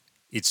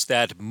It's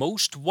that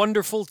most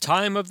wonderful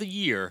time of the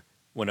year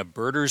when a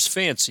birder's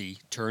fancy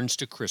turns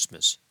to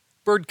Christmas.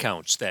 Bird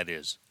counts, that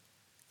is.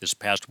 This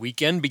past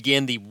weekend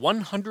began the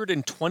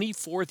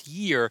 124th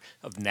year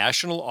of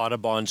National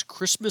Audubon's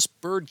Christmas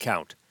bird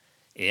count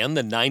and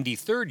the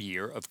 93rd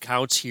year of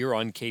counts here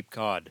on Cape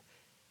Cod.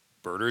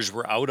 Birders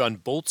were out on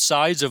both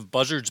sides of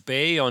Buzzards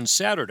Bay on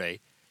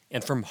Saturday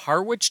and from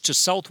Harwich to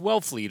South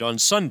Wellfleet on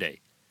Sunday,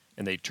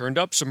 and they turned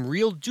up some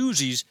real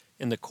doozies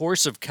in the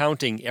course of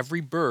counting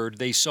every bird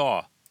they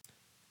saw.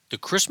 The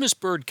Christmas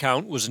bird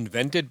count was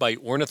invented by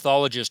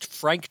ornithologist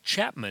Frank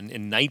Chapman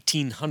in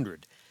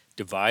 1900,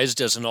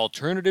 devised as an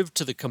alternative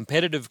to the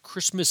competitive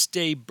Christmas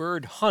Day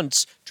bird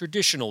hunts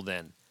traditional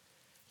then.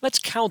 Let's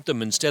count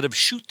them instead of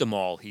shoot them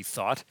all, he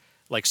thought,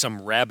 like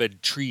some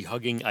rabid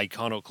tree-hugging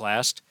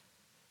iconoclast.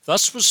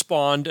 Thus was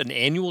spawned an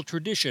annual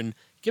tradition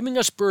giving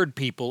us bird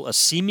people a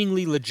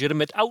seemingly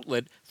legitimate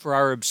outlet for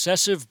our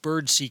obsessive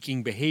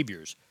bird-seeking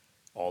behaviors,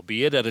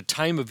 albeit at a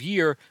time of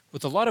year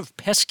with a lot of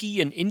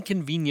pesky and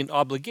inconvenient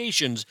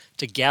obligations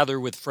to gather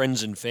with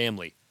friends and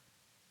family.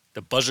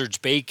 The Buzzards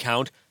Bay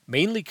count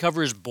mainly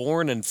covers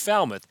Bourne and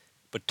Falmouth,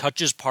 but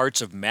touches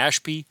parts of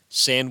Mashpee,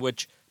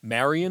 Sandwich,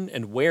 Marion,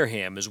 and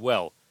Wareham as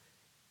well.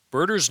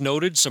 Birders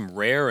noted some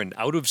rare and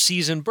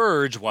out-of-season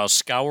birds while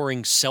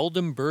scouring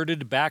seldom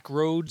birded back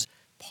roads,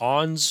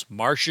 ponds,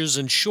 marshes,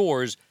 and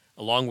shores,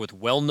 along with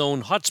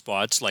well-known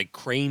hotspots like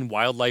Crane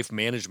Wildlife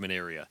Management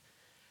Area.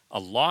 A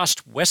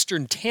lost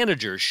western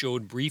tanager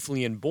showed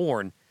briefly in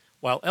Bourne,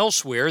 while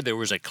elsewhere there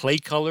was a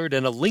clay-colored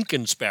and a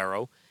Lincoln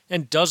sparrow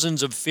and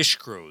dozens of fish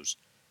crows.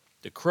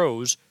 The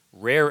crows,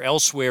 rare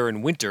elsewhere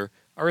in winter,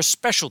 are a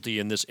specialty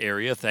in this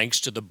area thanks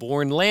to the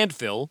Bourne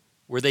landfill,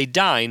 where they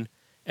dine,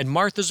 and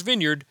Martha's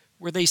Vineyard,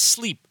 where they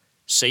sleep,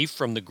 safe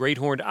from the great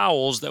horned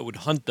owls that would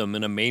hunt them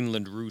in a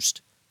mainland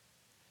roost.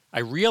 I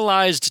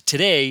realized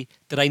today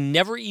that I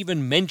never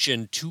even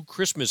mentioned two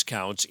Christmas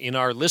counts in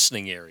our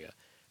listening area,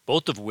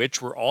 both of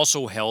which were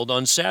also held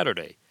on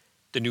Saturday,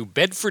 the New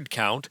Bedford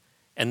count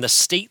and the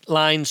state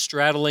line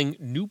straddling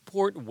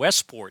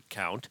Newport-Westport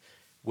count,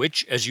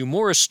 which, as you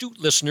more astute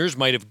listeners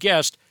might have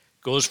guessed,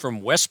 goes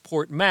from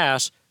Westport,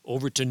 Mass.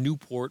 Over to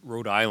Newport,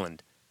 Rhode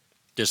Island.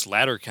 This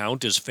latter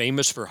count is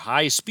famous for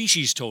high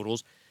species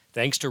totals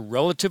thanks to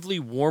relatively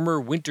warmer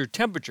winter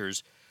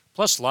temperatures,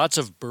 plus lots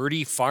of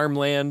birdy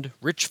farmland,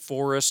 rich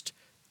forest,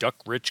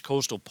 duck-rich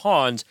coastal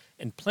ponds,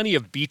 and plenty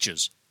of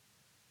beaches.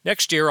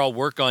 Next year I'll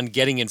work on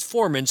getting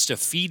informants to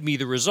feed me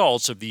the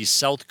results of these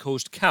South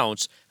Coast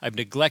counts I've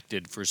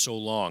neglected for so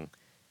long.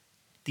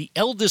 The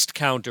eldest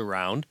count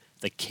around,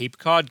 the Cape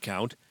Cod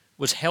count,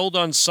 was held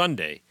on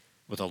Sunday,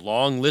 with a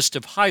long list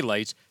of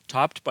highlights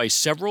topped by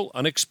several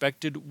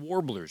unexpected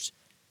warblers.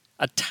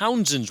 A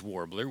Townsend's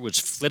warbler was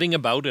flitting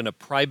about in a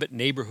private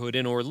neighborhood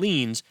in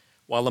Orleans,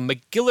 while a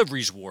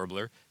McGillivray's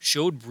warbler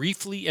showed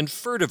briefly and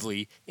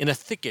furtively in a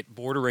thicket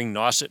bordering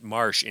Nauset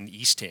Marsh in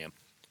Eastham.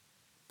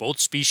 Both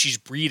species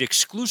breed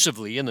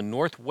exclusively in the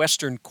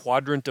northwestern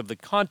quadrant of the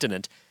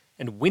continent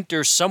and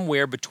winter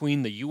somewhere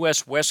between the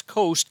U.S. West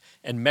Coast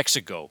and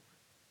Mexico.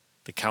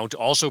 The count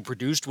also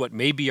produced what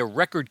may be a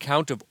record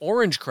count of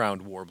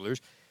orange-crowned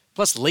warblers,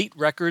 plus late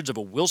records of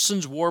a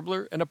Wilson's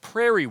warbler and a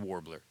prairie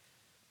warbler.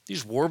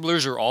 These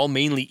warblers are all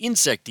mainly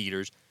insect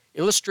eaters,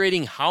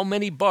 illustrating how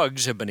many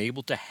bugs have been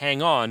able to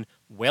hang on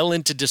well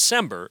into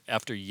December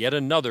after yet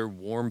another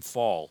warm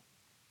fall.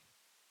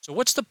 So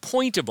what's the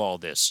point of all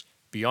this,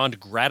 beyond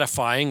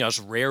gratifying us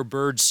rare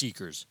bird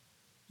seekers?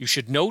 You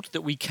should note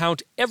that we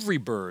count every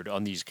bird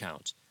on these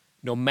counts,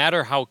 no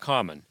matter how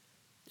common.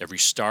 Every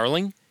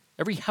starling,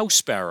 every house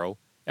sparrow,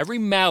 every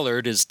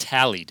mallard is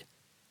tallied.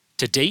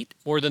 To date,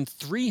 more than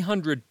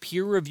 300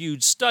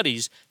 peer-reviewed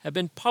studies have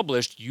been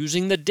published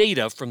using the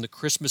data from the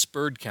Christmas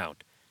bird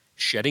count,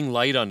 shedding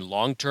light on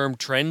long-term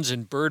trends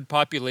in bird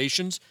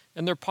populations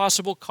and their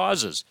possible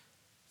causes.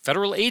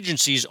 Federal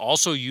agencies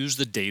also use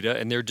the data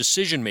in their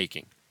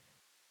decision-making.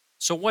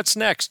 So what's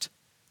next?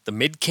 The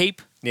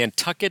Mid-Cape,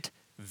 Nantucket,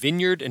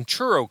 Vineyard, and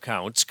Truro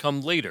counts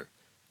come later,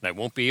 and I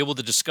won't be able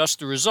to discuss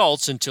the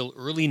results until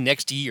early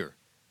next year.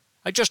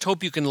 I just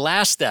hope you can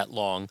last that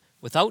long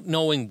without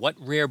knowing what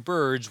rare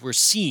birds were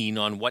seen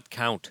on what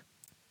count.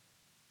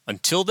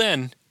 Until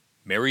then,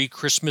 Merry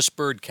Christmas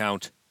bird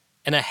count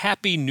and a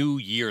Happy New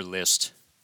Year list.